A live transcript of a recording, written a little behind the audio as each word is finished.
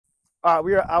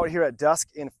We are out here at dusk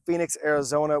in Phoenix,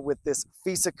 Arizona with this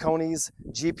Fessiconys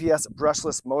GPS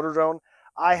brushless motor drone.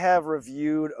 I have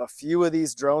reviewed a few of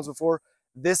these drones before.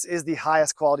 This is the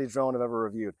highest quality drone I've ever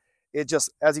reviewed. It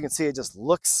just, as you can see, it just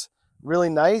looks really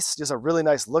nice, just a really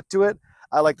nice look to it.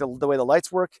 I like the way the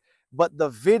lights work, but the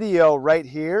video right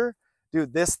here,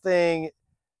 dude, this thing,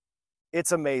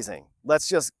 it's amazing. Let's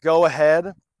just go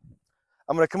ahead.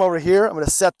 I'm gonna come over here. I'm gonna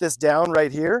set this down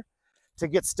right here to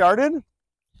get started.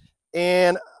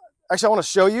 And actually, I want to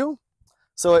show you.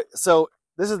 So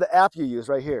this is the app you use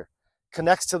right here.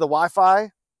 Connects to the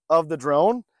Wi-Fi of the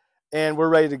drone, and we're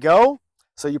ready to go.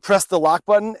 So you press the lock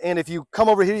button, and if you come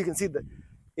over here, you can see that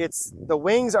the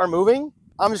wings are moving.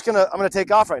 I'm gonna take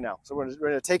off right now. So we're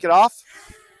gonna take it off,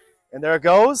 and there it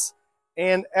goes.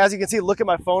 And as you can see, look at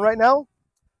my phone right now.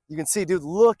 You can see, dude,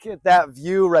 look at that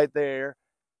view right there.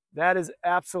 That is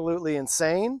absolutely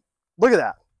insane. Look at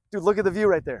that, dude. Look at the view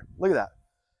right there. Look at that.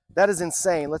 That is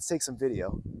insane. Let's take some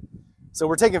video. So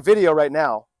we're taking video right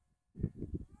now.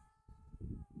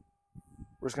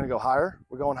 We're just gonna go higher.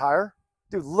 We're going higher.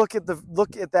 Dude, look at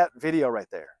that video right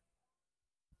there.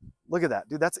 Look at that,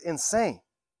 dude. That's insane.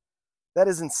 That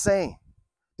is insane.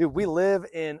 Dude, we live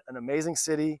in an amazing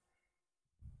city.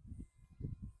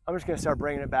 I'm just gonna start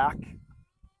bringing it back.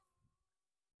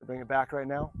 Bring it back right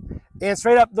now. And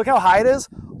straight up, look how high it is.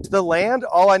 To the land,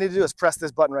 all I need to do is press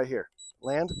this button right here.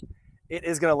 Land. It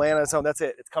is going to land on its own. That's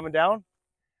it. It's coming down,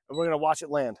 and we're going to watch it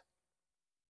land.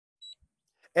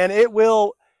 And it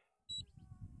will,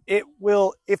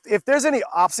 if there's any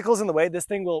obstacles in the way, this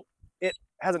thing will, it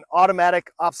has an automatic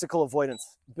obstacle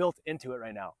avoidance built into it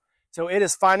right now. So it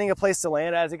is finding a place to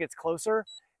land. As it gets closer,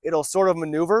 it'll sort of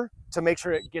maneuver to make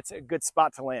sure it gets a good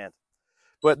spot to land.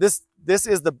 But this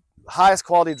is the highest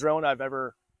quality drone I've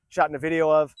ever shot in a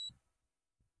video of.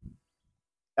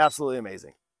 Absolutely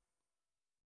amazing.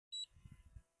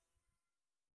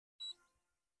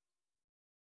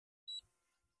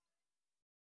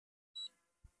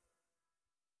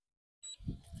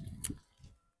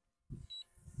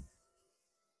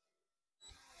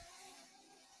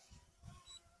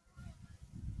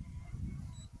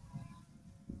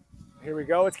 Here we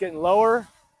go, it's getting lower.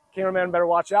 Cameraman better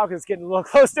watch out because it's getting a little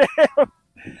close to him.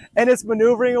 And it's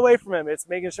maneuvering away from him. It's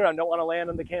making sure I don't want to land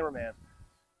on the cameraman.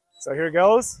 So here it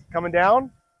goes, coming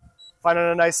down. Finding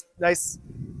a nice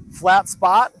flat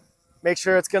spot. Make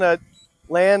sure it's gonna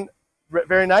land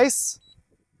very nice.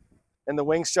 And the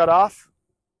wings shut off.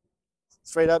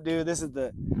 Straight up, dude, this is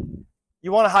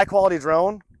you want a high quality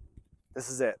drone?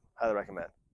 This is it, highly recommend.